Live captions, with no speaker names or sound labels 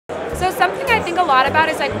So something I think a lot about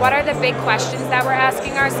is like, what are the big questions that we're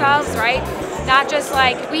asking ourselves, right? Not just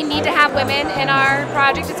like, we need to have women in our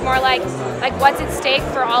project, it's more like what's at stake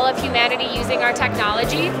for all of humanity using our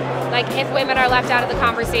technology? Like if women are left out of the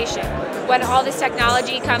conversation. When all this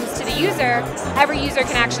technology comes to the user, every user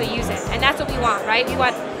can actually use it. And that's what we want, right? We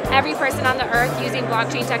want every person on the earth using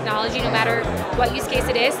blockchain technology, no matter what use case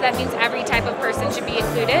it is. So that means every type of person should be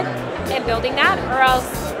included in building that, or else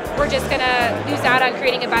we're just gonna lose out on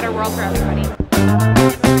creating a better world for everybody.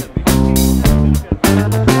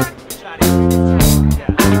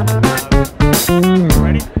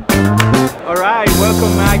 Alright,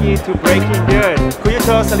 welcome Maggie to BreakinGud. Could you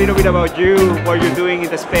tell us a little bit about you, what you're doing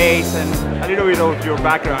in the space, and a little bit of your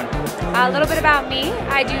background? A little bit about me.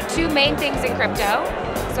 I do two main things in crypto.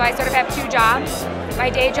 So I sort of have two jobs. My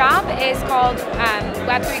day job is called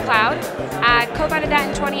Web3 Cloud. I co-founded that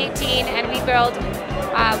in 2018, and we build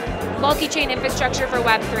multi-chain infrastructure for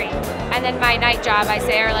Web3. And then my night job, I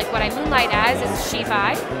say, or like what I moonlight as, is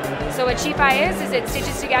SheFi. So what SheFi is it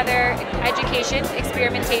stitches together education,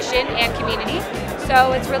 experimentation, and community.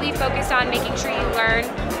 So it's really focused on making sure you learn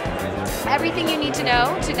everything you need to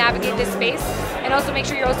know to navigate this space, and also make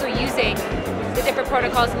sure you're also using the different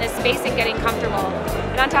protocols in this space and getting comfortable.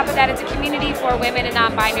 And on top of that, it's a community for women and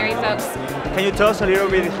non-binary folks. Can you tell us a little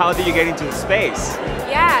bit, how did you get into the space?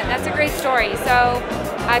 Yeah, that's a great story. So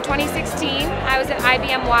 2016, I was at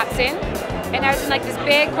IBM Watson, and I was in like this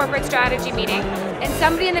big corporate strategy meeting, and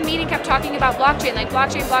somebody in the meeting kept talking about blockchain, like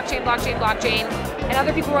blockchain, blockchain, blockchain, blockchain, and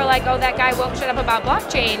other people were like, oh, that guy won't shut up about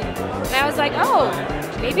blockchain. And I was like, oh,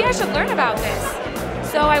 maybe I should learn about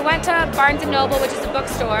this. So I went to Barnes & Noble, which is a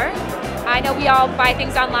bookstore. I know we all buy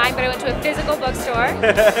things online, but I went to a physical bookstore.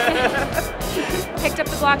 Picked up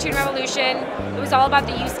the blockchain revolution. It was all about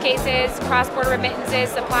the use cases, cross-border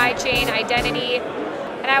remittances, supply chain, identity.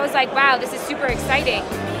 And I was like, wow, this is super exciting.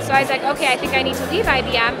 So I was like, okay, I think I need to leave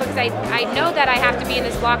IBM because I know that I have to be in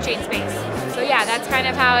this blockchain space. So yeah, that's kind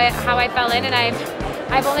of how I fell in, and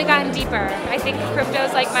I've only gotten deeper. I think crypto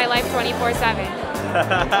is like my life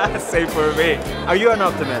 24/7. Same for me. Are you an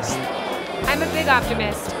optimist? I'm a big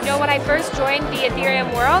optimist. You know, when I first joined the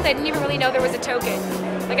Ethereum world, I didn't even really know there was a token.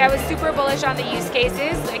 Like, I was super bullish on the use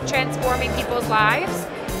cases, like transforming people's lives,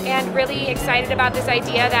 and really excited about this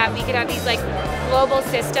idea that we could have these like global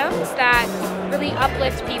systems that really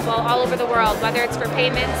uplift people all over the world, whether it's for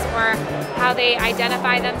payments or how they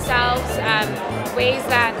identify themselves, ways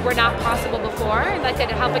that were not possible before, and that could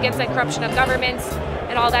help against like corruption of governments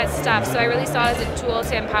and all that stuff. So I really saw it as a tool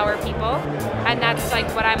to empower people, and that's like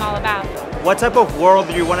what I'm all about. What type of world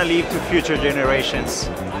do you want to leave to future generations?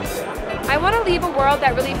 I want to leave a world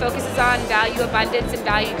that really focuses on value abundance and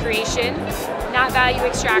value creation, not value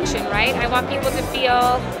extraction, right? I want people to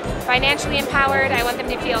feel financially empowered. I want them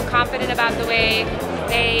to feel confident about the way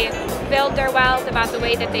they build their wealth, about the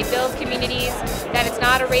way that they build communities, that it's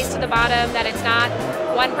not a race to the bottom, that it's not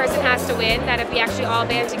one person has to win, that if we actually all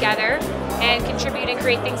band together and contribute and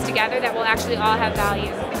create things together, that we'll actually all have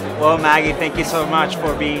value. Well, Maggie, thank you so much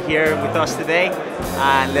for being here with us today,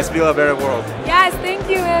 and let's build a better world. Yes, thank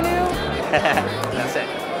you, Anu.